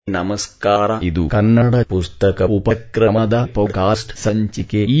ನಮಸ್ಕಾರ. ಇದು ಕನ್ನಡ ಪುಸ್ತಕ ಉಪಕ್ರಮದ ಪಾಡ್ಕಾಸ್ಟ್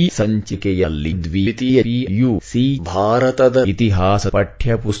ಸಂಚಿಕೆ. ಈ ಸಂಚಿಕೆಯಲ್ಲಿ ದ್ವಿತೀಯ PUC ಭಾರತದ ಇತಿಹಾಸ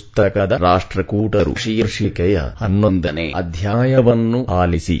ಪಠ್ಯಪುಸ್ತಕದ ರಾಷ್ಟ್ರಕೂಟರು ಶೀರ್ಷಿಕೆಯ 11ನೇ ಅಧ್ಯಾಯವನ್ನು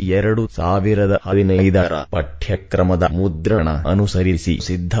ಆಲಿಸಿ 2015ರ ಪಠ್ಯಕ್ರಮದ ಮುದ್ರಣ ಅನುಸರಿಸಿ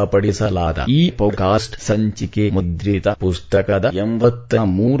ಸಿದ್ಧಪಡಿಸಲಾದ ಈ ಪಾಡ್ಕಾಸ್ಟ್ ಸಂಚಿಕೆ ಮುದ್ರಿತ ಪುಸ್ತಕದ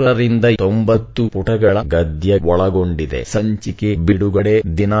 83ರಿಂದ 90 ಪುಟಗಳ ಗದ್ಯ ಒಳಗೊಂಡಿದೆ. ಸಂಚಿಕೆ ಬಿಡುಗಡೆ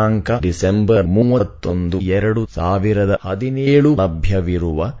ದಿನಾಂಕ ಡಿಸೆಂಬರ್ 31, 2017.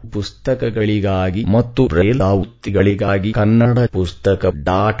 ಲಭ್ಯವಿರುವ ಪುಸ್ತಕಗಳಿಗಾಗಿ ಮತ್ತು ಬ್ರೈಲ್ ಆವೃತ್ತಿಗಳಿಗಾಗಿ ಕನ್ನಡ ಪುಸ್ತಕ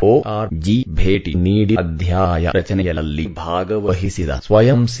 .org ಭೇಟಿ ನೀಡಿ. ಅಧ್ಯಾಯ ರಚನೆಯಲ್ಲಿ ಭಾಗವಹಿಸಿದ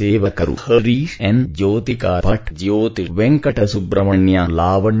ಸ್ವಯಂ ಸೇವಕರು ಹರೀಶ್ ಎನ್, ಜ್ಯೋತಿಕಾ ಭಟ್, ಜ್ಯೋತಿ, ವೆಂಕಟಸುಬ್ರಹ್ಮಣ್ಯ,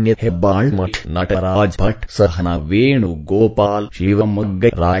 ಲಾವಣ್ಯ, ಹೆಬ್ಬಾಳ್ಮಠ್, ನಟರಾಜ್ ಭಟ್, ಸಹನಾ, ವೇಣುಗೋಪಾಲ್, ಶಿವಮೊಗ್ಗ,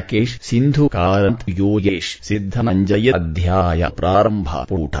 ರಾಕೇಶ್, ಸಿಂಧು, ಕಾರಂತ್, ಯೋಗೇಶ್, ಸಿದಂಜಯ್ಯ. ಅಧ್ಯಾಯ ಪ್ರಾರಂಭ.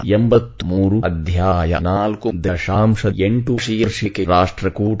 ಪುಟ 83. ಅಧ್ಯಾಯ 4.8. ಶೀರ್ಷಿಕೆ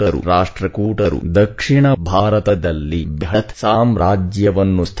ರಾಷ್ಟ್ರಕೂಟರು ದಕ್ಷಿಣ ಭಾರತದಲ್ಲಿ ಬೃಹತ್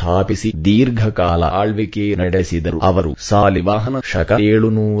ಸಾಮ್ರಾಜ್ಯವನ್ನು ಸ್ಥಾಪಿಸಿ ದೀರ್ಘಕಾಲ ಆಳ್ವಿಕೆ ನಡೆಸಿದರು. ಅವರು ಸಾಲಿವಾಹನ ಶಕ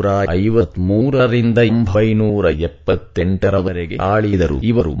 753ರಿಂದ 878ರವರೆಗೆ ಆಳಿದರು.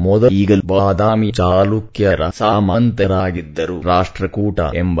 ಇವರು ಮೊದಲು ಬಾದಾಮಿ ಚಾಲುಕ್ಯರ ಸಾಮಂತರಾಗಿದ್ದರು. ರಾಷ್ಟ್ರಕೂಟ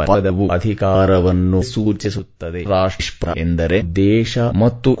ಎಂಬ ಪದವು ಅಧಿಕಾರವನ್ನು ಸೂಚಿಸುತ್ತದೆ. ರಾಷ್ಟ್ರ ಎಂದರೆ ದೇಶ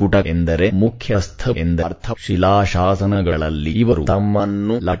ಮತ್ತು ಕುಟ ಎಂದರೆ ಮುಖ್ಯಸ್ಥ ಎಂದರ್ಥ. ಶಿಲಾಶಾಸನಗಳಲ್ಲಿ ಇವರು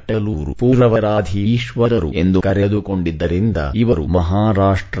ತಮ್ಮನ್ನು ಲಟ್ಟಲೂರು ಪೂರ್ವರಾಧೀಶ್ವರರು ಎಂದು ಕರೆದುಕೊಂಡಿದ್ದರಿಂದ ಇವರು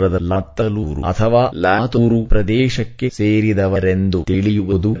ಮಹಾರಾಷ್ಟ್ರದ ಲತ್ತಲೂರು ಅಥವಾ ಲಾತೂರು ಪ್ರದೇಶಕ್ಕೆ ಸೇರಿದವರೆಂದು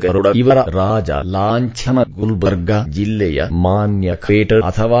ತಿಳಿಯುವುದು. ಗರುಡ ಇವರ ರಾಜ ಲಾಂಛನ ಗುಲ್ಬರ್ಗಾ ಜಿಲ್ಲೆಯ ಮಾನ್ಯಖೇಡ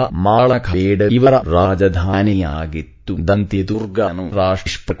ಅಥವಾ ಮಾಳಖೇಡ ಇವರ ರಾಜಧಾನಿಯಾಗಿತ್ತು. ದಂತಿದುರ್ಗನು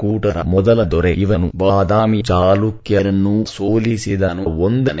ರಾಷ್ಟ್ರಕೂಟರ ಮೊದಲ ದೊರೆ. ಇವನು ಬಾದಾಮಿ ಚಾಲುಕ್ಯರನ್ನು ಸೋಲಿಸಿದನು.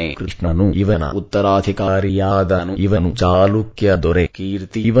 1ನೇ ಕೃಷ್ಣನು ಇವನ ಉತ್ತರಾಧಿಕಾರಿಯಾದನು. ಇವನು ಚಾಲುಕ್ಯ ದೊರೆ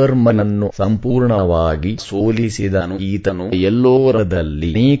ಕೀರ್ತಿವರ್ಮನನ್ನು ಸಂಪೂರ್ಣವಾಗಿ ಸೋಲಿಸಿದನು. ಈತನು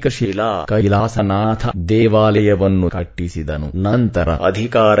ಎಲ್ಲೋರದಲ್ಲಿ ಅನೇಕ ಶಿಲಾ ಕೈಲಾಸನಾಥ ದೇವಾಲಯವನ್ನು ಕಟ್ಟಿಸಿದನು. ನಂತರ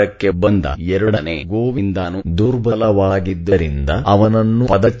ಅಧಿಕಾರಕ್ಕೆ ಬಂದ 2ನೇ ಗೋವಿಂದನು ದುರ್ಬಲವಾಗಿದ್ದರಿಂದ ಅವನನ್ನು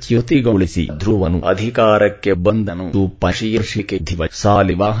ಪದಚ್ಯುತಿಗೊಳಿಸಿ ಧ್ರುವನು ಅಧಿಕಾರಕ್ಕೆ ಬಂದನು. ಶೀರ್ಷಿಕೆ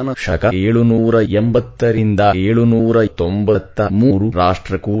ಸಾಲಿವಾಹನ ಶಕ 780ರಿಂದ 793.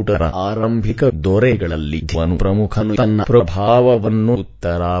 ರಾಷ್ಟ್ರಕೂಟರ ಆರಂಭಿಕ ದೊರೆಗಳಲ್ಲಿ ಧ್ರುವನು ಪ್ರಮುಖನು. ತನ್ನ ಪ್ರಭಾವವನ್ನು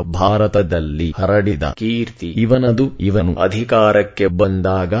ಉತ್ತರ ಭಾರತದಲ್ಲಿ ಹರಡಿದ ಕೀರ್ತಿ ಇವನದು. ಇವನು ಅಧಿಕಾರಕ್ಕೆ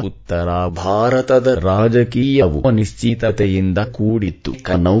ಬಂದಾಗ ಉತ್ತರ ಭಾರತದ ರಾಜಕೀಯವು ಅನಿಶ್ಚಿತತೆಯಿಂದ ಕೂಡಿತ್ತು.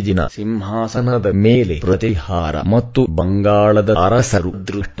 ಕನೌಜಿನ ಸಿಂಹಾಸನದ ಮೇಲೆ ಪ್ರತಿಹಾರ ಮತ್ತು ಬಂಗಾಳದ ಅರಸರು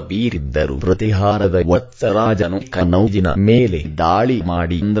ದೃಷ್ಟಿ ಬೀರಿದ್ದರು. ಪ್ರತಿಹಾರದ ವತ್ಸರಾಜನು ಕನೌಜಿನ ಮೇಲೆ ದಾಳಿ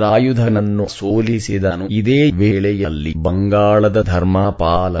ಮಾಡಿ ಇಂದ್ರಾಯುಧನನ್ನು ಸೋಲಿಸಿದನು. ಇದೇ ವೇಳೆಯಲ್ಲಿ ಬಂಗಾಳದ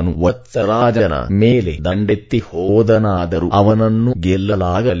ಧರ್ಮಪಾಲನು ವತ್ಸರಾಜನ ಮೇಲೆ ದಂಡೆತ್ತಿ ಹೋದನಾದರೂ ಅವನನ್ನು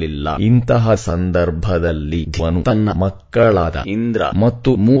ಗೆಲ್ಲಲಾಗಲಿಲ್ಲ. ಇಂತಹ ಸಂದರ್ಭದಲ್ಲಿ ಧ್ರುವನು ತನ್ನ ಮಕ್ಕಳಾದ ಇಂದ್ರ ಮತ್ತು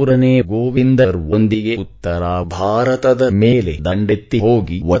 3ನೇ ಗೋವಿಂದರೊಂದಿಗೆ ಉತ್ತರ ಭಾರತದ ಮೇಲೆ ದಂಡೆತ್ತಿ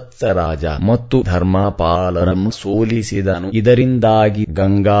ಹೋಗಿ ವತ್ಸರಾಜ ಮತ್ತು ಧರ್ಮಪಾಲರನ್ನು ಸೋಲಿಸಿದನು. ಇದರಿಂದಾಗಿ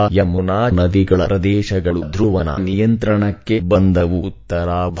ಗಂಗಾ ಯಮುನಾ ನದಿಗಳ ಪ್ರದೇಶಗಳು ಧ್ರುವನ ನಿಯಂತ್ರಣಕ್ಕೆ ಬಂದವು. ಉತ್ತರ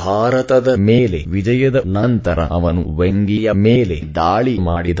ಭಾರತದ ಮೇಲೆ ವಿಜಯದ ನಂತರ ಅವನು ವೆಂಗಿಯ ಮೇಲೆ ದಾಳಿ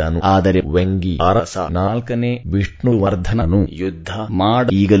ಮಾಡಿದನು. ಆದರೆ ವೆಂಗಿ ಅರಸ 4ನೇ ವಿಷ್ಣುವರ್ಧನನು ಯುದ್ಧ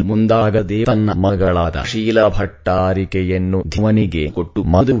ಮಾಡಲು ಮುಂದಾಗದೆ ತನ್ನ ಮಗಳಾದ ಶೀಲಭಟ್ಟಾರಿಕೆಯನ್ನು ಧ್ರುವನಿಗೆ ಕೊಟ್ಟು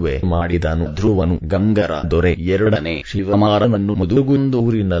ಮದುವೆ ಮಾಡಿದನು. ಧ್ರುವನು ಗಂಗರ ದೊರೆ 2ನೇ ಶಿವಮಾರನನ್ನು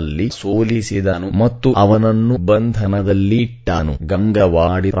ಮುದುಗುಂದೂರಿನಲ್ಲಿ ಸೋಲಿಸಿದನು ಮತ್ತು ಅವನನ್ನು ಬಂಧನದಲ್ಲಿಟ್ಟನು.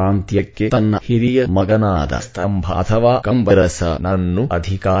 ಗಂಗವಾಡಿ ಪ್ರಾಂತ್ಯಕ್ಕೆ ತನ್ನ ಹಿರಿಯ ಮಗನಾದ ಸ್ತಂಭ ಅಥವಾ ಕಂಬರಸನನ್ನು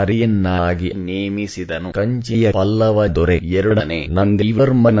ಅಧಿಕಾರಿಯನ್ನಾಗಿ ನೇಮಿಸಿದನು. ಕಂಚಿಯ ಪಲ್ಲವ ದೊರೆ 2ನೇ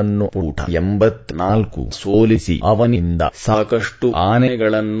ನಂದಿವರ್ಮನನ್ನು ಪುಟ 84 ಸೋಲಿಸಿ ಅವನಿಂದ ಸಾಕಷ್ಟು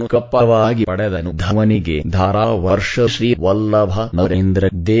ಆನೆಗಳನ್ನು ಕಪ್ಪವಾಗಿ ಪಡೆದನು. ಧವನಿಗೆ ಧಾರಾವರ್ಷ, ಶ್ರೀ ವಲ್ಲಭ, ನರೇಂದ್ರ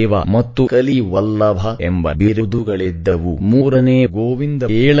ದೇವ ಮತ್ತು ಕಲಿ ವಲ್ಲಭ ಎಂಬ ಬಿರುದುಗಳಿದ್ದವು. 3ನೇ ಗೋವಿಂದ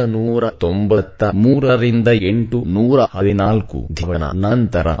 793ರಿಂದ 814. ಧ್ರುವನ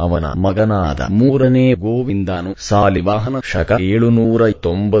ನಂತರ ಅವನ ಮಗನಾದ 3ನೇ ಗೋವಿಂದನು ಸಾಲಿವಾಹನ ಶಕ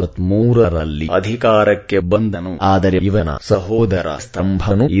 793ರಲ್ಲಿ ಅಧಿಕಾರಕ್ಕೆ ಬಂದನು. ಆದರೆ ಇವನ ಸಹೋದರ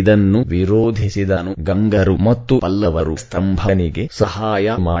ಸ್ತಂಭನು ಇದನ್ನು ವಿರೋಧಿಸಿದನು. ಗಂಗರು ಮತ್ತು ಪಲ್ಲವರು ಸ್ತಂಭನಿಗೆ ಸಹಾಯ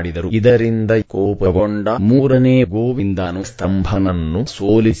ಮಾಡಿದರು. ಇದರಿಂದ ಕೋಪಗೊಂಡ 3ನೇ ಗೋವಿಂದನು ಸ್ತಂಭನನ್ನು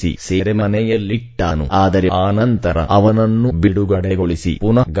ಸೋಲಿಸಿ ಸೆರೆಮನೆಯಲ್ಲಿಟ್ಟನು. ಆದರೆ ಆನಂತರ ಅವನನ್ನು ಬಿಡುಗಡೆಗೊಳಿಸಿ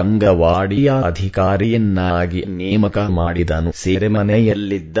ಪುನಃ ಗಂಗವಾಡಿಯ ಅಧಿಕಾರಿಯನ್ನಾಗಿ ನೇಮಕ ಮಾಡಿದನು.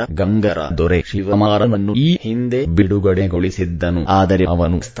 ಸೆರೆಮನೆಯಲ್ಲಿದ್ದ ಗಂಗರ ದೊರೆ ಶಿವಮಾರನನ್ನು ಈ ಹಿಂದೆ ಹಿಂದೆ ಬಿಡುಗಡೆಗೊಳಿಸಿದ್ದನು. ಆದರೆ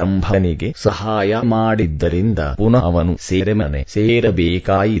ಅವನು ಸ್ತಂಭನಿಗೆ ಸಹಾಯ ಮಾಡಿದ್ದರಿಂದ ಪುನಃ ಅವನು ಸೆರೆಮನೆ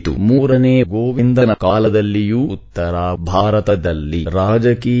ಸೇರಬೇಕಾಯಿತು. ಮೂರನೇ ಗೋವಿಂದನ ಕಾಲದಲ್ಲಿಯೂ ಉತ್ತರ ಭಾರತದಲ್ಲಿ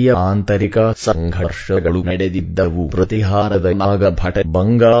ರಾಜಕೀಯ ಆಂತರಿಕ ಸಂಘರ್ಷಗಳು ನಡೆದಿದ್ದವು. ಪ್ರತಿಹಾರದ ನಾಗಭಟ,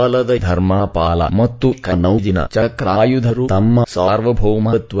 ಬಂಗಾಲದ ಧರ್ಮಪಾಲ ಮತ್ತು ಕನೌಜಿನ ಚಕ್ರಾಯುಧರು ತಮ್ಮ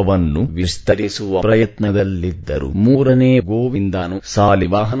ಸಾರ್ವಭೌಮತ್ವವನ್ನು ವಿಸ್ತರಿಸುವ ಪ್ರಯತ್ನದಲ್ಲಿದ್ದರು. ಮೂರನೇ ಗೋವಿಂದನು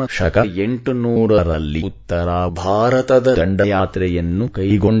ಸಾಲಿವಾಹನ ಶಕ 800ರಲ್ಲಿ ಉತ್ತರ ಭಾರತದ ದಂಡಯಾತ್ರೆಯನ್ನು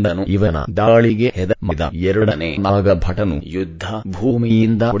ಕೈಗೊಂಡನು. ಇವನ ದಾಳಿಗೆ ಹೆದರಿದ ಎರಡನೇ ನಾಗಭಟನು ಯುದ್ಧ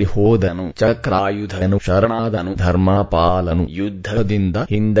ಭೂಮಿಯಿಂದ ಓಡಿಹೋದನು. ಚಕ್ರಾಯುಧನು ಶರಣಾದನು. ಧರ್ಮಪಾಲನು ಯುದ್ಧದಿಂದ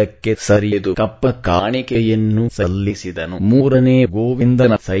ಹಿಂದಕ್ಕೆ ಸರಿದು ಕಪ್ಪ ಕಾಣಿಕೆಯನ್ನು ಸಲ್ಲಿಸಿದನು. ಮೂರನೇ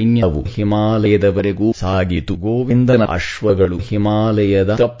ಗೋವಿಂದನ ಸೈನ್ಯವು ಹಿಮಾಲಯದವರೆಗೂ ಸಾಗಿತು. ಗೋವಿಂದನ ಅಶ್ವಗಳು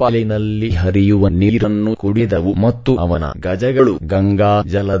ಹಿಮಾಲಯದ ಕಪ್ಪಲಿನಲ್ಲಿ ಹರಿಯುವ ನೀರನ್ನು ಕುಡಿದವು ಮತ್ತು ಅವನ ಗಜಗಳು ಗಂಗಾ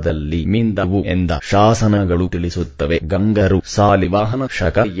ಜಲದಲ್ಲಿ ಮಿಂದವು ಎಂದ ಶಾಸನಗಳು ತಿಳಿಸುತ್ತವೆ. ಗಂಗರು ಸಾಲಿವಾಹನ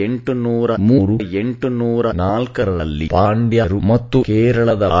ಶಕ 803-804ರಲ್ಲಿ ಪಾಂಡ್ಯರು ಮತ್ತು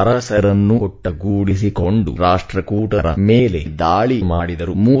ಕೇರಳದ ಅರಸರನ್ನು ಒಟ್ಟಗೂಡಿಸಿಕೊಂಡು ರಾಷ್ಟ್ರಕೂಟರ ಮೇಲೆ ದಾಳಿ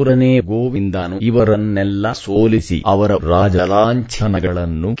ಮಾಡಿದರು. ಮೂರನೇ ಗೋವಿಂದನು ಇವರನ್ನೆಲ್ಲ ಸೋಲಿಸಿ ಅವರ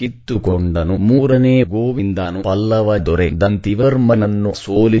ರಾಜಲಾಂಛನಗಳನ್ನು ಕಿತ್ತುಕೊಂಡನು. ಮೂರನೇ ಗೋವಿಂದನು ಪಲ್ಲವ ದೊರೆ ದಂತಿವರ್ಮನನ್ನು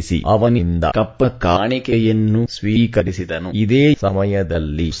ಸೋಲಿಸಿ ಅವನಿಂದ ಕಪ್ಪ ಕಾಣಿಕೆಯನ್ನು ಸ್ವೀಕರಿಸಿದನು. ಇದೇ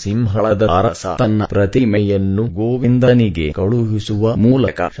ಸಮಯದಲ್ಲಿ ಸಿಂಹಳದ ಅರಸ ತನ್ನ ಪ್ರತಿಮೆಯನ್ನು ಗೋವಿಂದನಿಗೆ ಕಳುಹಿಸುವ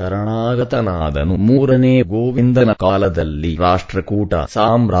ಮೂಲಕ ಶರಣಾಗತನಾದನು. ಮೂರನೇ ಗೋವಿಂದನ ಕಾಲದಲ್ಲಿ ರಾಷ್ಟ್ರಕೂಟ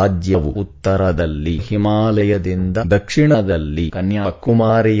ಸಾಮ್ರಾಜ್ಯವು ಉತ್ತರದಲ್ಲಿ ಹಿಮಾಲಯದಿಂದ, ದಕ್ಷಿಣದಲ್ಲಿ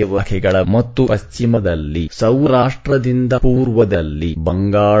ಕನ್ಯಾಕುಮಾರಿಯವರೆಗಳ ಮತ್ತು ಪಶ್ಚಿಮದಲ್ಲಿ ಸೌರಾಷ್ಟ್ರದಿಂದ ಪೂರ್ವದಲ್ಲಿ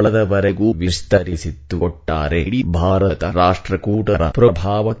ಬಂಗಾಳದವರೆಗೂ ವಿಸ್ತರಿಸಿತ್ತು. ಒಟ್ಟಾರೆ ಇಡೀ ಭಾರತ ರಾಷ್ಟ್ರಕೂಟರ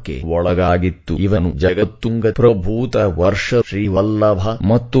ಪ್ರಭಾವಕ್ಕೆ ಒಳಗಾಗಿತ್ತು. ಇವನು ಜಗತ್ತುಂಗ, ಪ್ರಭೂತ ವರ್ಷ, ಶ್ರೀವಲ್ಲಭ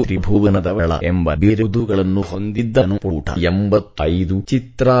ಮತ್ತು ತ್ರಿಭುವನದವಳ ಎಂಬ ಬಿರುದುಗಳನ್ನು ಹೊಂದಿದ್ದನು. ಪುಟ 85.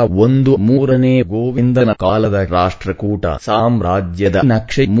 ಚಿತ್ರ 1. ಮೂರನೇ ಗೋವಿಂದನ ಕಾಲದ ರಾಷ್ಟ್ರಕೂಟ ಸಾಮ್ರಾಜ್ಯದ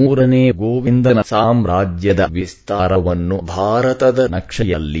ನಕ್ಷೆ. ಮೂರನೇ ಗೋವಿಂದನ ಸಾಮ್ರಾಜ್ಯದ ವಿಸ್ತಾರವನ್ನು ಭಾರತದ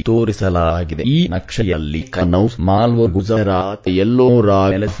ನಕ್ಷೆಯಲ್ಲಿ ತೋರಿಸಲಾಗಿದೆ. ಈ ನಕ್ಷೆಯಲ್ಲಿ ಕನೌಜ್, ಮಾಲ್ವ, ಗುಜರಾತ್, ಎಲ್ಲೋರಾ,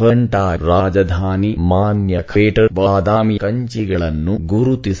 ಎಲಿಫೆಂಟಾ, ರಾಜಧಾನಿ, ಮಾನ್ಯ, ಕ್ವೇಟರ್, ಬಾದಾಮಿ, ಕಂಚಿಗಳನ್ನು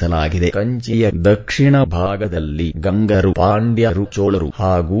ಗುರುತಿಸಲಾಗಿದೆ. ಕಂಚಿಯ ದಕ್ಷಿಣ ಭಾಗದಲ್ಲಿ ಗಂಗರು, ಪಾಂಡ್ಯರು, ಚೋಳರು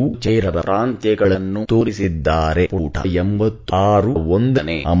ಹಾಗೂ ಚೇರರ ಪ್ರಾಂತ್ಯಗಳನ್ನು ತೋರಿಸಿದ್ದಾರೆ. ಪುಟ 86.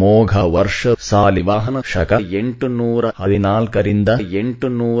 1ನೇ ಅಮೋಘ ವರ್ಷ ಸಾಲಿವಾಹನ ಶಕ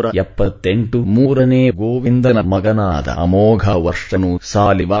 814-878. ಮೂರನೇ ಗೋವಿಂದನ ಮಗನಾದ ಅಮೋಘ ವರ್ಷನು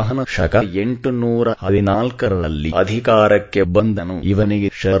ಸಾಲಿವಾಹನ ಶಕ 814ರಲ್ಲಿ ಅಧಿಕಾರಕ್ಕೆ ಬಂದನು. ಇವನಿಗೆ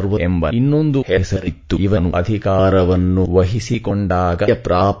ಶರ್ವ ಎಂಬ ಇನ್ನೊಂದು ಹೆಸರಿತ್ತು. ಇವನು ಅಧಿಕಾರವನ್ನು ವಹಿಸಿಕೊಂಡಾಗ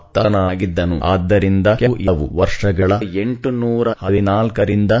ಪ್ರಾಪ್ತನಾಗಿದ್ದನು. ಆದ್ದರಿಂದ ಕೆಲವು ವರ್ಷಗಳ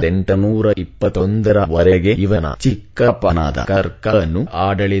 814ರಿಂದ 821ರವರೆಗೆ ಇವನ ಚಿಕ್ಕಪ್ಪನಾದ ಕರ್ಕನು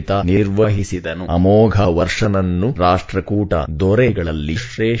ಆಡಳಿತ ನಿರ್ವಹಿಸಿದನು. ಅಮೋಘ ವರ್ಷನನ್ನು ರಾಷ್ಟ್ರಕೂಟ ದೊರೆಗಳಲ್ಲಿ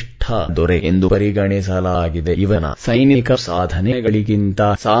ಶ್ರೇಷ್ಠ ದೊರೆ ಎಂದು ಪರಿಗಣಿಸಲಾಗಿದೆ. ಇವನ ಸೈನಿಕ ಸಾಧನೆಗಳಿಗಿಂತ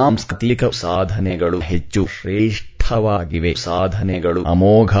ಸಾಂಸ್ಕೃತಿಕ ಸಾಧನೆಗಳು ಹೆಚ್ಚು ಶ್ರೇಷ್ಠವಾಗಿವೆ. ಸಾಧನೆಗಳು: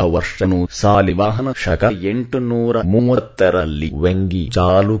 ಅಮೋಘ ವರ್ಷನು ಸಾಲಿವಾಹನ ಶಕ 830ರಲ್ಲಿ ವೆಂಗಿ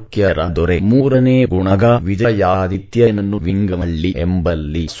ಚಾಲುಕ್ಯರ ದೊರೆ ಮೂರನೇ ಗುಣಗ ವಿಜಯಾದಿತ್ಯನನ್ನು ವಿಂಗಮಳ್ಳಿ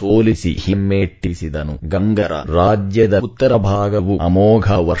ಎಂಬಲ್ಲಿ ಸೋಲಿಸಿ ಹಿಮ್ಮೆಟ್ಟಿಸಿದನು. ಗಂಗರ ರಾಜ್ಯದ ಉತ್ತರ ಭಾಗವು ಅಮೋಘ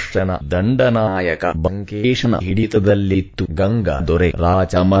ವರ್ಷನ ದಂಡನಾಯಕ ಬಂಕೇಶನ ಹಿಡಿತದಲ್ಲಿತ್ತು. ಗಂಗಾ ದೊರೆ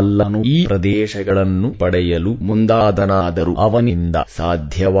ರಾಚಮಲ್ಲನು ಈ ಪ್ರದೇಶಗಳನ್ನು ಪಡೆಯಲು ಮುಂದಾದನಾದರೂ ಅವನಿಂದ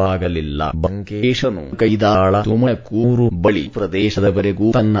ಸಾಧ್ಯವಾಗಲಿಲ್ಲ. ಬಂಕೇಶನು ಕೈದಾಳ, ತುಮಕೂರು ಬಳಿ ಪ್ರದೇಶದವರೆಗೂ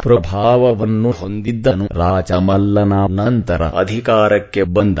ತನ್ನ ಪ್ರಭಾವವನ್ನು ಹೊಂದಿದ್ದನು. ರಾಚಮಲ್ಲನ ನಂತರ ಅಧಿಕಾರಕ್ಕೆ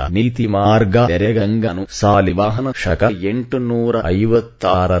ಬಂದ ನೀತಿ ಮಾರ್ಗ ತೆರೆಗಂಗನು ಸಾಲಿವಾಹನ ಶಕ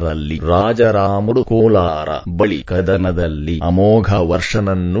 856ರಲ್ಲಿ ರಾಜರಾಮುಡು ಕೋಲಾರ ಬಳಿ ಕದನದಲ್ಲಿ ಅಮೋಘ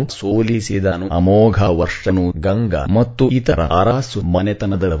ವರ್ಷನನ್ನು ಸೋಲಿಸಿದನು. ಅಮೋಘ ವರ್ಷನು ಗಂಗಾ ಮತ್ತು ಇತರ ಅರಸು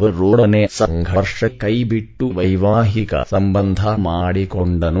ಮನೆತನದವರೊಡನೆ ಸಂಘರ್ಷ ಕೈಬಿಟ್ಟು ವೈವಾಹಿಕ ಸಂಬಂಧ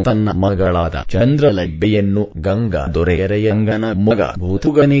ಮಾಡಿಕೊಂಡನು. ತನ್ನ ಮಗಳಾದ ಚಂದ್ರಲಡ್ಬೆಯನ್ನು ಗಂಗಾ ದೊರೆ ಎರೆಯಂಗನ ಮಗ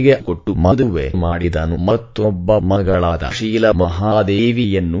ಭೂತುಗನಿಗೆ ಕೊಟ್ಟು ಮದುವೆ ಮಾಡಿದನು. ಮತ್ತೊಬ್ಬ ಮಗಳಾದ ಶೀಲ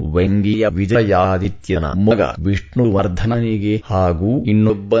ಮಹಾದೇವಿಯನ್ನು ವೆಂಗಿಯ ವಿಜಯಾದಿತ್ಯನ ಮಗ ವಿಷ್ಣುವರ್ಧನನಿಗೆ ಹಾಗೂ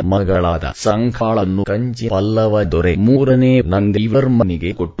ಇನ್ನೊಬ್ಬ ಮಗಳಾದ ಸಂಖಾಳನ್ನು ಕಂಚಿ ಪಲ್ಲವ ದೊರೆ ಮೂರನೇ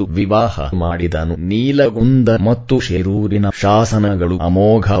ನಂದಿವರ್ಮನಿಗೆ ಕೊಟ್ಟು ವಿವಾಹ ಮಾಡಿದನು. ನೀಲಗುಂದ ಮತ್ತು ಶೇರೂರಿನ ಶಾಸನಗಳು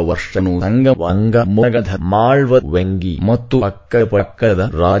ಅಮೋಘ ವರ್ಷನು ಸಂಗವಂಗ, ಮಗಧ, ಮಾಳ್ವ, ವೆಂಗಿ ಮತ್ತು ಅಕ್ಕಪಕ್ಕದ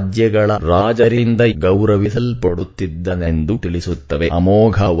ರಾಜ್ಯಗಳ ರಾಜರಿಂದ ಗೌರವಿಸಲ್ಪಡುತ್ತಿದ್ದ ಮಾಡುತ್ತಿದ್ದನೆಂದು ತಿಳಿಸುತ್ತವೆ.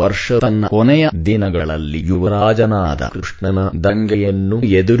 ಅಮೋಘ ವರ್ಷ ತನ್ನ ಕೊನೆಯ ದಿನಗಳಲ್ಲಿ ಯುವರಾಜನಾದ ಕೃಷ್ಣನ ದಂಗೆಯನ್ನು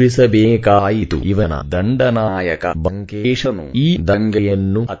ಎದುರಿಸಬೇಕಾಯಿತು. ಇವನ ದಂಡನಾಯಕ ಬಂಕೇಶನು ಈ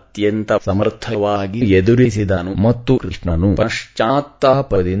ದಂಗೆಯನ್ನು ಅತ್ಯಂತ ಸಮರ್ಥವಾಗಿ ಎದುರಿಸಿದನು ಮತ್ತು ಕೃಷ್ಣನು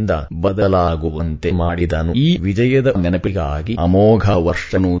ಪಶ್ಚಾತ್ತಾಪದಿಂದ ಬದಲಾಗುವಂತೆ ಮಾಡಿದನು. ಈ ವಿಜಯದ ನೆನಪಿಗಾಗಿ ಅಮೋಘ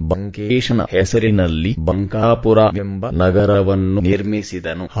ವರ್ಷನು ಬಂಕೇಶನ ಹೆಸರಿನಲ್ಲಿ ಬಂಕಾಪುರ ಎಂಬ ನಗರವನ್ನು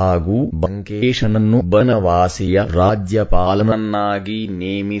ನಿರ್ಮಿಸಿದನು ಹಾಗೂ ಬಂಕೇಶನನ್ನು ಬನವಾಸಿಯ ರಾಜ್ಯಪಾಲನನ್ನಾಗಿ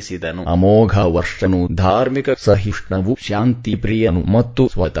ನೇಮಿಸಿದನು. ಅಮೋಘ ವರ್ಷನು ಧಾರ್ಮಿಕ ಸಹಿಷ್ಣುವು, ಶಾಂತಿಪ್ರಿಯನು ಮತ್ತು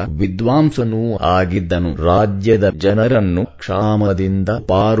ಸ್ವತಃ ವಿದ್ವಾಂಸನೂ ಆಗಿದ್ದನು. ರಾಜ್ಯದ ಜನರನ್ನು ಕ್ಷಾಮದಿಂದ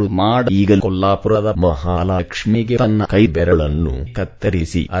ಪಾರು ಮಾಡಿ ಈಗ ಕೊಲ್ಲಾಪುರದ ಮಹಾಲಕ್ಷ್ಮಿಗೆ ತನ್ನ ಕೈ ಬೆರಳನ್ನು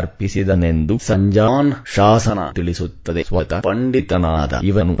ಕತ್ತರಿಸಿ ಅರ್ಪಿಸಿದನೆಂದು ಸಂಜಾನ್ ಶಾಸನ ತಿಳಿಸುತ್ತದೆ. ಸ್ವತಃ ಪಂಡಿತನಾದ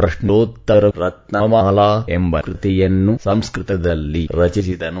ಇವನು ಪ್ರಶ್ನೋತ್ತರ ರತ್ನಮಾಲಾ ಎಂಬ ಕೃತಿಯನ್ನು ಸಂಸ್ಕೃತದಲ್ಲಿ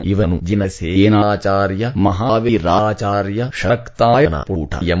ರಚಿಸಿದನು. ಇವನು ಜಿನಸೇನಾಚಾರ್ಯ, ಮಹಾವೀರಾಚಾರ್ಯ, ಶಕ್ತಾಯನ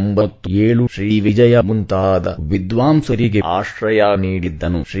ಪೂಟ 87 ಶ್ರೀವಿಜಯ ಮುಂತಾದ ವಿದ್ವಾಂಸರಿಗೆ ಆಶ್ರಯ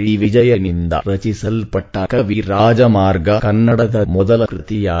ನೀಡಿದ್ದನು. ಶ್ರೀವಿಜಯನಿಂದ ರಚಿಸಲ್ಪಟ್ಟ ಕವಿ ರಾಜಮಾರ್ಗ ಕನ್ನಡದ ಮೊದಲ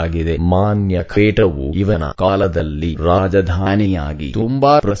ಕೃತಿಯಾಗಿದೆ. ಮಾನ್ಯ ಖೇಟವು ಇವನ ಕಾಲದಲ್ಲಿ ರಾಜಧಾನಿಯಾಗಿ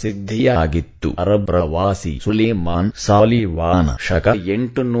ತುಂಬಾ ಪ್ರಸಿದ್ಧಿಯಾಗಿತ್ತು. ಅರಬ್ ಪ್ರವಾಸಿ ಸುಲೇಮಾನ್ ಸಾಲಿವಾನ ಶಕ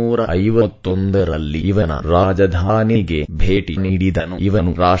 851ರಲ್ಲಿ ಇವನ ರಾಜಧಾನಿಗೆ ಭೇಟಿ ನೀಡಿದನು.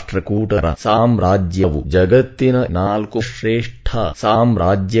 ಇವನು ರಾಷ್ಟ್ರಕೂಟರ ಸಾಮ್ರಾಜ್ಯವು ಜಗತ್ತಿನ 4 ಶ್ರೇಷ್ಠ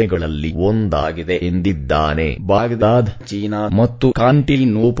ಸಾಮ್ರಾಜ್ಯಗಳಲ್ಲಿ ಒಂದಾಗಿದೆ ಎಂದಿದ್ದಾನೆ. ಬಾಗ್ದಾದ್, ಚೀನಾ ಮತ್ತು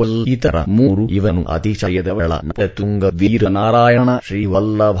ಕಾಂಟಿನೋಪಲ್ ಇತರ 3. ಇವನು ಅತಿಶಯದವಳ, ತುಂಗ, ವೀರನಾರಾಯಣ,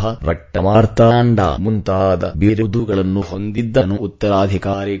 ಶ್ರೀವಲ್ಲಭ, ರಟ್ಟಮಾರ್ತಾಂಡ ಮುಂತಾದ ಬಿರುದುಗಳನ್ನು ಹೊಂದಿದ್ದನು.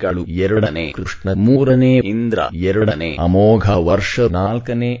 ಉತ್ತರಾಧಿಕಾರಿಗಳು 2ನೇ ಕೃಷ್ಣ, 3ನೇ ಇಂದ್ರ, 2ನೇ ಅಮೋಘ ವರ್ಷ,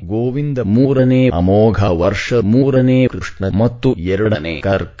 4ನೇ ಗೋವಿಂದ, 3ನೇ ಅಮೋಘ ವರ್ಷ, 3ನೇ ಕೃಷ್ಣ ಮತ್ತು 2ನೇ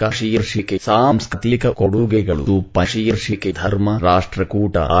ಕರ್ಕ. ಶೀರ್ಷಿಕೆ ಸಾಂಸ್ಕೃತಿಕ ಕೊಡುಗೆಗಳು. ಶೀರ್ಷಿಕೆ ಧರ್ಮ.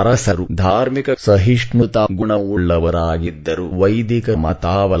 ರಾಷ್ಟ್ರಕೂಟ ಅರಸರು ಧಾರ್ಮಿಕ ಸಹಿಷ್ಣುತಾ ಗುಣವುಳ್ಳವರಾಗಿದ್ದರು. ವೈದಿಕ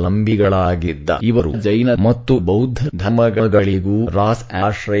ಮತಾವಲಂಬಿಗಳಾಗಿದ್ದ ಇವರು ಜೈನ ಮತ್ತು ಬೌದ್ಧ ಧರ್ಮಗಳಿಗೂ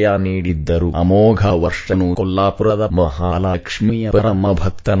ಆಶ್ರಯ ನೀಡಿದ್ದರು. ಅಮೋಘ ವರ್ಷನು ಕೊಲ್ಲಾಪುರದ ಮಹಾಲಕ್ಷ್ಮಿಯ ಪರಮ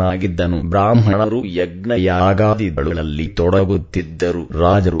ಭಕ್ತನಾಗಿದ್ದನು. ಬ್ರಾಹ್ಮಣರು ಯಜ್ಞ ಯಾಗಾದಿಗಳಲ್ಲಿ ತೊಡಗುತ್ತಿದ್ದರು.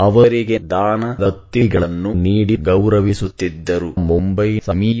 ರಾಜರು ಅವರಿಗೆ ದಾನ ದತ್ತಿಗಳನ್ನು ನೀಡಿ ಗೌರವಿಸುತ್ತಿದ್ದರು. ಮುಂಬೈ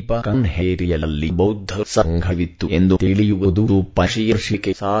ಸಮೀಪ ಕನ್ಹೇರಿಯಲ್ಲಿ ಬೌದ್ಧ ಸಂಘವಿತ್ತು ಎಂದು ತಿಳಿಯುವುದು.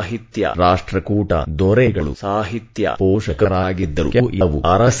 ಶೀರ್ಷಿಕೆ ಸಾಹಿತ್ಯ. ರಾಷ್ಟ್ರಕೂಟ ದೊರೆಗಳು ಸಾಹಿತ್ಯ ಪೋಷಕರಾಗಿದ್ದರು. ಇವು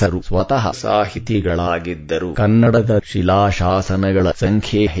ಅರಸರು ಸ್ವತಃ ಸಾಹಿತಿಗಳಾಗಿದ್ದರು. ಕನ್ನಡದ ಶಿಲಾಶಾಸನಗಳ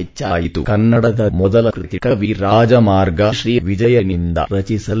ಸಂಖ್ಯೆ ಹೆಚ್ಚಾಯಿತು. ಕನ್ನಡದ ಮೊದಲ ಕೃತಿ ಕವಿ ರಾಜಮಾರ್ಗ ಶ್ರೀ ವಿಜಯನಿಂದ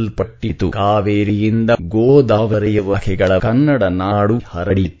ರಚಿಸಲ್ಪಟ್ಟಿತು. ಕಾವೇರಿಯಿಂದ ಗೋದಾವರಿಯವರೆಗಳ ಕನ್ನಡ ನಾಡು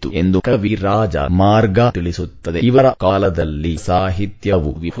ಹರಡಿತ್ತು ಎಂದು ಕವಿ ರಾಜ ಮಾರ್ಗ ತಿಳಿಸುತ್ತದೆ. ಇವರ ಕಾಲದಲ್ಲಿ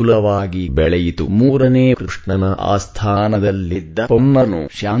ಸಾಹಿತ್ಯವು ವಿಪುಲವಾಗಿ ಬೆಳೆಯಿತು. 3ನೇ ಕೃಷ್ಣನ ಆಸ್ಥಾನದಲ್ಲಿದ್ದ ಪೊನ್ನನು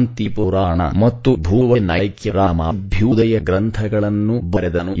ಶಾಂತಿ ಪುರಾಣ ಮತ್ತು ಭುವನೈಕ್ಯರಾಮ ಅಭ್ಯುದಯ ಗ್ರಂಥಗಳನ್ನು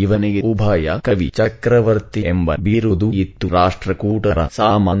ಬರೆದನು. ಇವನಿಗೆ ಉಭಯ ಕವಿ ಚಕ್ರವರ್ತಿ ಎಂಬ ಬಿರುದು ಇತ್ತು. ರಾಷ್ಟ್ರಕೂಟರ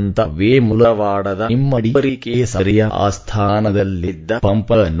ಸಾಮಂತ ವೇಮುಲವಾಡದ ಇಮ್ಮಡಿ ಕೇಸರಿಯ ಆಸ್ಥಾನದಲ್ಲಿದ್ದ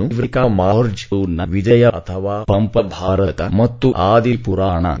ಪಂಪನು ವಿಕ್ರಮಾರ್ಜುನ ವಿಜಯ ಅಥವಾ ಪಂಪ ಭಾರತ ಮತ್ತು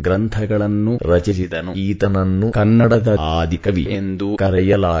ಆದಿಪುರಾಣ ಗ್ರಂಥಗಳನ್ನು ರಚಿಸಿದನು. ಈತನನ್ನು ಕನ್ನಡದ ಆದಿಕವಿ ಎಂದು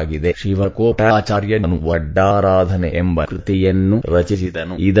ಕರೆಯಲಾಗಿದೆ. ಶಿವಕೋಟಾಚಾರ್ಯನು ವಡ್ಡಾರಾಧನೆ ಎಂಬ ಕೃತಿಯನ್ನು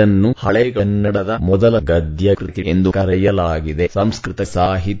ರಚಿಸಿದನು. ಇದನ್ನು ಹಳೆಗನ್ನಡದ ಮೊದಲ ಗದ್ಯ ಕೃತಿ ಎಂದು ಕರೆಯಲಾಗಿದೆ. ಸಂಸ್ಕೃತ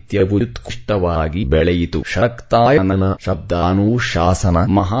ಸಾಹಿತ್ಯವು ಉತ್ಕೃಷ್ಟವಾಗಿ ಬೆಳೆಯಿತು. ಶಕ್ತಾಯನನ ಶಬ್ದಾನುಶಾಸನ,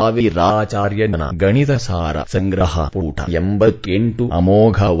 ಮಹಾವೀರಾಚಾರ್ಯನ ಗಣಿತ ಸಾರ ಸಂಗ್ರಹ ಪೂಟ 88,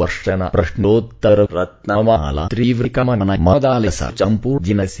 ಅಮೋಘ ವರ್ಷನ ಪ್ರಶ್ನೋತ್ತರ ರತ್ನಮಾಲಾ, ತ್ರಿವಿಕ್ರಮನ ಮದಾಲಸ ಚಂಪು,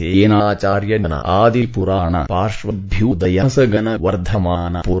 ಜಿನಸೇನಾಚಾರ್ಯನ ಆದಿಪುರಾಣ, ಪಾರ್ಶ್ವಭ್ಯುದಯ ಸಗನ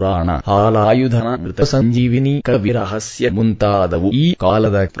ವರ್ಧಮಾನ ಪುರಾಣ, ಹಾಲಾಯುಧನ ಮೃತ ಸಂಜೀವಿನಿ, ಕವಿರಹಸ್ಯ ಮುಂತಾದವು ಈ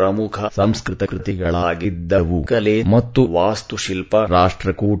ಕಾಲದ ಪ್ರಮುಖ ಸಂಸ್ಕೃತ ಕೃತಿಗಳಾಗಿದ್ದವು. ಕಲೆ ಮತ್ತು ವಾಸ್ತುಶಿಲ್ಪ.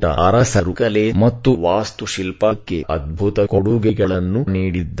 ರಾಷ್ಟ್ರಕೂಟ ಅರಸರು ಕಲೆ ಮತ್ತು ವಾಸ್ತುಶಿಲ್ಪಕ್ಕೆ ಅದ್ಭುತ ಕೊಡುಗೆಗಳನ್ನು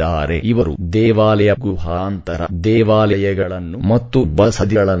ನೀಡಿದ್ದಾರೆ. ಇವರು ದೇವಾಲಯ, ಗುಹಾಂತರ ದೇವಾಲಯಗಳನ್ನು ಮತ್ತು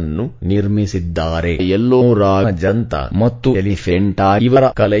ಬಸದಿಗಳನ್ನು ನಿರ್ಮಿಸಿದ್ದಾರೆ. ಎಲ್ಲೋರ, ಜಂತ ಮತ್ತು ಎಲಿಫೆಂಟಾ ಇವರ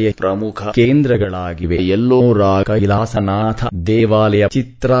ಕಲೆಯ ಪ್ರಮುಖ ಕೇಂದ್ರಗಳಾಗಿವೆ. ಎಲ್ಲೋರ ಕೈಲಾಸನಾಥ ದೇವಾಲಯ,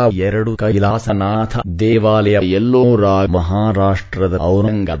 ಚಿತ್ರ 2 ಕೈಲಾಸನಾಥ ದೇವಾಲಯ. ಎಲ್ಲೋರ ಮಹಾರಾಷ್ಟ್ರದ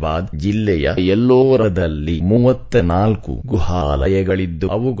ಔರಂಗಾಬಾದ್ ಜಿಲ್ಲೆಯ ಎಲ್ಲೋರದಲ್ಲಿ 34 ಗುಹಾಲಯಗಳಿದ್ದು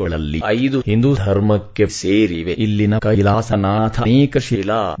ಅವುಗಳಲ್ಲಿ 5 ಹಿಂದೂ ಧರ್ಮಕ್ಕೆ ಸೇರಿವೆ. ಇಲ್ಲಿನ ಕೈಲಾಸನಾಥ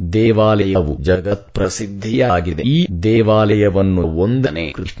ಅನೇಕಶಿಲಾ ದೇವಾಲಯವು ಜಗತ್ ಪ್ರಸಿದ್ಧಿಯಾಗಿದೆ. ಈ ದೇವಾಲಯವನ್ನು 1ನೇ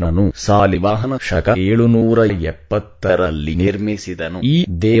ಕೃಷ್ಣನು ಸಾಲಿವಾಹನ ಶಕ 770ರಲ್ಲಿ ನಿರ್ಮಿಸಿದನು. ಈ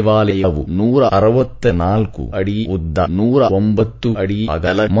ದೇವಾಲಯವು 164 ಅಡಿ ಉದ್ದ, 109 ಅಡಿ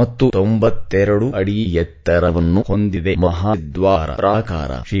ಅಗಲ ಮತ್ತು 92 ಅಡಿ ಎತ್ತರವನ್ನು ಹೊಂದಿದೆ. ಮಹಾದ್ವಾರ,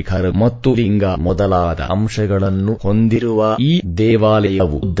 ಪ್ರಾಕಾರ, ಶಿಖರ ಮತ್ತು ಲಿಂಗ ಮೊದಲಾದ ಅಂಶಗಳನ್ನು ಹೊಂದಿರುವ ಈ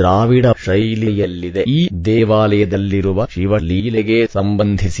ದೇವಾಲಯವು ದ್ರಾವಿಡ ಶೈಲಿಯಲ್ಲಿದೆ. ಈ ದೇವಾಲಯದಲ್ಲಿರುವ ಶಿವಲೀಲೆಗೆ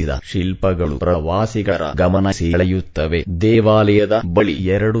ಸಂಬಂಧಿಸಿದ ಶಿಲ್ಪಗಳು ಪ್ರವಾಸಿಗರ ಗಮನ ಸೆಳೆಯುತ್ತವೆ. ದೇವಾಲಯದ ಬಳಿ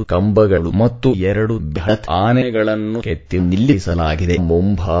 2 ಕಂಬಗಳು ಮತ್ತು 2 ಬೃಹತ್ ಆನೆಗಳನ್ನು ಕೆತ್ತಿ ನಿಲ್ಲಿಸಲಾಗಿದೆ.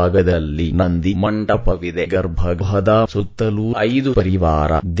 ಮುಂಭಾಗದಲ್ಲಿ ನಂದಿ ಮಂಟಪವಿದೆ. ಗರ್ಭಗೃಹದ ಸುತ್ತಲೂ 5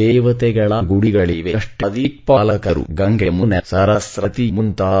 ಪರಿವಾರ ದೇವತೆಗಳ ಗುಡಿಗಳಿವೆ. ಅಷ್ಟದಿಕ್ಪಾಲಕರು, ಗಂಗೆ, ಮುನೆ, ಸರಸ್ವತಿ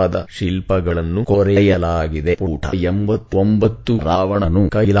ಮುಂತಾದ ಶಿಲ್ಪಗಳನ್ನು ಕೊರೆಯಲಾಗಿದೆ. ಪುಟ 89 ರಾವಣನು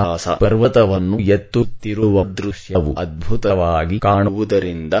ಕೈಲಾಸ ಪರ್ವತವನ್ನು ಎತ್ತುತ್ತಿರುವ ದೃಶ್ಯವು ಅದ್ಭುತವಾಗಿ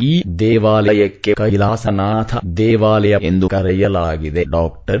ಕಾಣುವುದರಿಂದ ಈ ದೇವಾಲಯಕ್ಕೆ ಕೈಲಾಸನಾಥ ದೇವಾಲಯ ಎಂದು ಕರೆಯಲಾಗಿದೆ.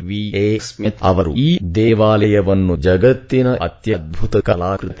 ಡಾಕ್ಟರ್ ವಿ.ಎ. ಸ್ಮಿತ್ ಅವರು ಈ ದೇವಾಲಯವನ್ನು ಜಗತ್ತಿನ ಅತ್ಯದ್ಭುತ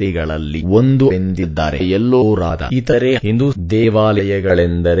ಕಲಾಕೃತಿಗಳಲ್ಲಿ ಒಂದು ಎಂದಿದ್ದಾರೆ. ಎಲ್ಲೋರಾದ ಇತರೆ ಹಿಂದೂ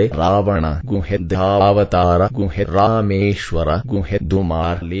ದೇವಾಲಯಗಳೆಂದರೆ ರಾವಣ ಗುಹೆ, ಅವತಾರ ಗುಹೆ, ರಾಮೇಶ್ವರ ಗುಹೆ,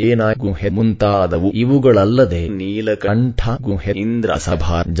 ದುಮಾರ್, ಲೇನ ಗುಹೆ ಮುಂತಾದವು. ಇವುಗಳಲ್ಲದೆ ನೀಲಕಂಠ ಗುಹೆ, ಇಂದ್ರ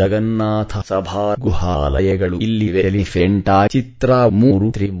ಸಭಾ, ಜಗನ್ನಾಥ ಸಭಾ ಗುಹಾಲಯಗಳು ಇಲ್ಲಿವೆ. ಎಲಿಫೆಂಟಾ ಚಿತ್ರ 3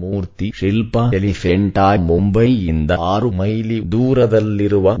 ತ್ರಿಮೂರ್ತಿ ಶಿಲ್ಪ. ಎಲಿಫೆಂಟಾ ಮುಂಬೈಯಿಂದ 6 ಮೈಲಿ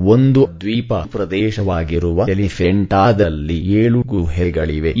ದೂರದಲ್ಲಿರುವ ಒಂದು ದ್ವೀಪ ಪ್ರದೇಶವಾಗಿರುವ ಎಲಿಫೆಂಟಾದಲ್ಲಿ 7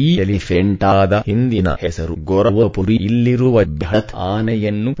 ಗುಹೆಗಳಿವೆ. ಈ ಎಲಿಫೆಂಟಾದ ಹಿಂದಿನ ಹೆಸರು ಗೊರವಪುರಿ. ಇಲ್ಲಿರುವ ಬೃಹತ್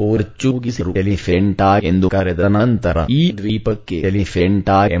ಆನೆಯನ್ನು ಪೋರ್ಚುಗೀಸರು ಎಲಿಫೆಂಟಾ ಎಂದು ಕರೆದ ನಂತರ ಈ ದ್ವೀಪಕ್ಕೆ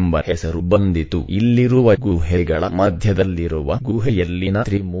ಎಲಿಫೆಂಟಾ ಎಂಬ ಹೆಸರು ಬಂದಿತು. ಇಲ್ಲಿರುವ ಗುಹೆಗಳ ಮಧ್ಯದಲ್ಲಿರುವ ಗುಹೆಯಲ್ಲಿನ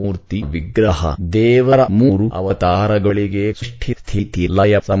ತ್ರಿಮೂರ್ತಿ ವಿಗ್ರಹ ದೇವರ 3 ಅವತಾರಗಳಿಗೆ ಸೃಷ್ಟಿ, ಸ್ಥಿತಿ,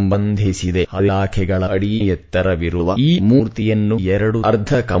 ಲಯ ಸಂಬಂಧಿಸಿದೆ. ಇಲಾಖೆಗಳ ಅಡಿ ಎತ್ತರವಿರುವ ಈ ಮೂರ್ತಿಯನ್ನು 2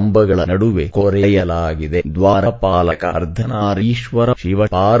 ಅರ್ಧ ಕಂಬಗಳ ನಡುವೆ ಕೊರೆಯಲಾಗಿದೆ. ದ್ವಾರಪಾಲಕ, ಅರ್ಧನಾರೀಶ್ವರ, ಶಿವ,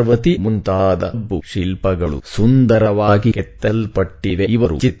 ಪಾರ್ವತಿ ಮುಂತಾದ ಶಿಲ್ಪಗಳು ಸುಂದರವಾಗಿ ಕೆತ್ತಲ್ಪಟ್ಟಿವೆ.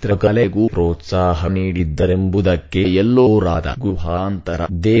 ಇವರು ಚಿತ್ರಕಲೆಗೂ ಪ್ರೋತ್ಸಾಹ ನೀಡಿದ್ದರೆಂಬುದಕ್ಕೆ ಎಲ್ಲೋರಾದ ಗುಹಾಂತರ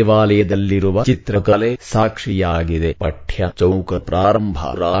ದೇವಾಲಯದಲ್ಲಿರುವ ಚಿತ್ರಕಲೆ ಸಾಕ್ಷಿಯಾಗಿದೆ. ಪಠ್ಯ ಚೌಕ ಪ್ರಾರಂಭ.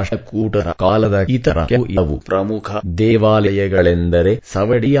 ರಾಷ್ಟ್ರಕೂಟರ ಕಾಲದ ಇತರ ಕೆಲವು ಪ್ರಮುಖ ದೇವಾಲಯಗಳೆಂದರೆ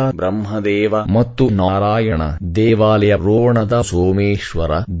ಸವಡಿಯ ಬ್ರಹ್ಮದೇವ ಮತ್ತು ನಾರಾಯಣ ದೇವಾಲಯ, ರೋಣದ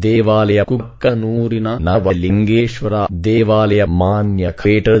ಸೋಮೇಶ್ವರ ದೇವಾಲಯ, ಕುಕ್ಕನೂರಿನ ನವಲಿಂಗೇಶ್ವರ ದೇವಾಲಯ, ಮಾನ್ಯ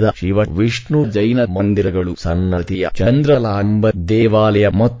ಖೇಟದ ಶಿವ ವಿಷ್ಣು ಜೈನ ಮಂದಿರಗಳು, ಸನ್ನತಿಯ ಚಂದ್ರಲಾಂಬ ದೇವಾಲಯ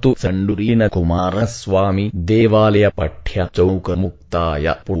ಮತ್ತು ಸಂಡೂರಿನ ಕುಮಾರಸ್ವಾಮಿ ದೇವಾಲಯ. ಪಠ್ಯ ಚೌಕ ಮುಕ್ತಾಯ.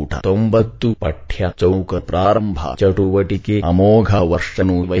 ಪುಟ 90. ಪಠ್ಯ ಚೌಕ ಪ್ರಾರಂಭ. ಚಟುವಟಿಕೆ ಅಮೋಘ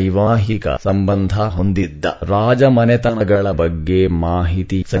ವರ್ಷನು ವೈವಾಹಿಕ ಸಂಬಂಧ ಹೊಂದಿದ್ದ ರಾಜಮನೆತನಗಳ ಬಗ್ಗೆ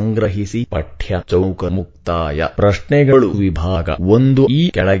ಮಾಹಿತಿ ಸಂಗ್ರಹಿಸಿ. ಪಠ್ಯ ಚೌಕ ಮುಕ್ತಾಯ. ಪ್ರಶ್ನೆಗಳು ವಿಭಾಗ 1. ಈ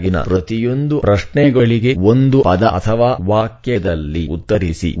ಕೆಳಗಿನ ಪ್ರತಿಯೊಂದು ಪ್ರಶ್ನೆಗಳಿಗೆ ಒಂದು ಪದ ಅಥವಾ ವಾಕ್ಯದಲ್ಲಿ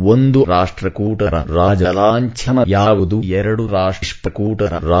ಉತ್ತರಿಸಿ. 1. ರಾಷ್ಟ್ರಕೂಟರ ರಾಜಲಾಂಛನ ಯಾವುದು? 2.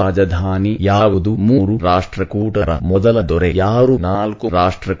 ರಾಷ್ಟ್ರಕೂಟರ ರಾಜಧಾನಿ ಯಾವುದು? 3. ರಾಷ್ಟ್ರಕೂಟರ ಮೊದಲ ದೊರೆ ಯಾರು? 4.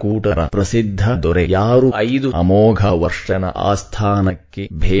 ರಾಷ್ಟ್ರಕೂಟರ ಪ್ರಸಿದ್ಧ ದೊರೆ ಯಾರು? 5. ಅಮೋಘ ವರ್ಷನ ಆಸ್ಥಾನಕ್ಕೆ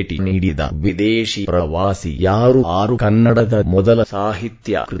ಭೇಟಿ ನೀಡಿದ ವಿದೇಶಿ ಪ್ರವಾಸಿ ಯಾರು? 6. ಕನ್ನಡದ ಮೊದಲ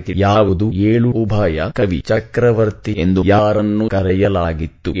ಸಾಹಿತ್ಯ ಕೃತಿ ಯಾವುದು? 7. ಉಭಯ ಕವಿ ಚಕ್ರವರ್ತಿ ಎಂದು ಯಾರನ್ನು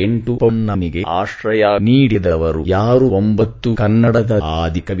ಕರೆಯಲಾಗಿತ್ತು? 8. ಪೊನ್ನನಿಗೆ ಆಶ್ರಯ ನೀಡಿದವರು ಯಾರು? 9. ಕನ್ನಡದ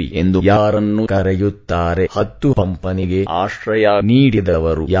ಆದಿಕವಿ ಎಂದು ಯಾರನ್ನು ಕರೆಯುತ್ತಾರೆ? 10. ಪಂಪನಿಗೆ ಆಶ್ರಯ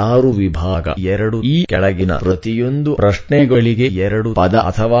ನೀಡಿದವರು ಯಾರು? ವಿಭಾಗ 2. ಈ ಕೆಳಗಿನ ಪ್ರತಿಯೊಂದು ಪ್ರಶ್ನೆಗಳಿಗೆ 2 ಪದ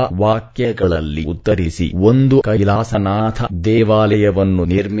ಅಥವಾ ವಾಕ್ಯಗಳಲ್ಲಿ ಉತ್ತರಿಸಿ. 1. ಕೈಲಾಸನಾಥ ದೇವಾಲಯವನ್ನು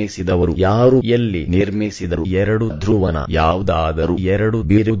ನಿರ್ಮಿಸಿದವರು ಯಾರು? ಎಲ್ಲಿ ನಿರ್ಮಿಸಿದರು? 2. ಧ್ರುವನ ಯಾವುದಾದರೂ 2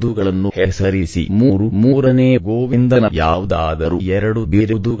 ಬಿರುದುಗಳನ್ನು ಹೆಸರಿಸಿ. 3. ಮೂರನೇ ಗೋವಿಂದನ ಯಾವುದಾದರೂ 2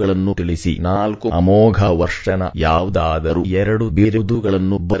 ಬಿರುದುಗಳನ್ನು ತಿಳಿಸಿ. 4. ಅಮೋಘ ವರ್ಷನ ಯಾವುದಾದರೂ 2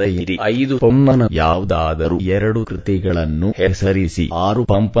 ಬಿರುದುಗಳನ್ನು ಬರೆಯಿರಿ. 5. ಪೊನ್ನನ ಯಾವುದಾದರೂ 2 ಕೃತಿಗಳನ್ನು ಹೆಸರಿಸಿ. 6.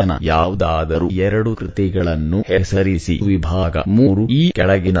 ಪಂಪನ ಯಾವುದಾದರೂ 2 ಕೃತಿಗಳನ್ನು ಹೆಸರಿಸಿ. ವಿಭಾಗ 3. ಈ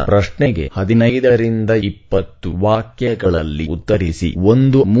ಕೆಳಗಿನ ಪ್ರಶ್ನೆಗೆ 15 ರಿಂದ 20 ವಾಕ್ಯಗಳಲ್ಲಿ ಉತ್ತರಿಸಿ.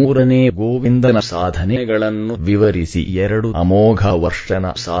 1. ಮೂರನೇ ಗೋವಿಂದನ ಸಾಧನೆಗಳನ್ನು ವಿವರಿಸಿ. 2. ಅಮೋಘ ವರ್ಷನ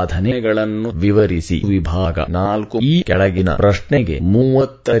ಸಾಧನೆಗಳನ್ನು ವಿವರಿಸಿ. ವಿಭಾಗ 4. ಈ ಕೆಳಗಿನ ಪ್ರಶ್ನೆಗೆ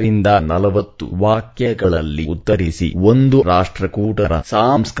 30 ರಿಂದ 40 ವಾಕ್ಯಗಳಲ್ಲಿ ಉತ್ತರಿಸಿ. 1. ರಾಷ್ಟ್ರಕೂಟರ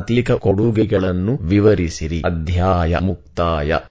ಸಾಂಸ್ಕೃತಿಕ ಕೊಡುಗೆಗಳನ್ನು ವಿವರಿಸಿರಿ. ಅಧ್ಯಾಯ ಮುಕ್ತಾಯ.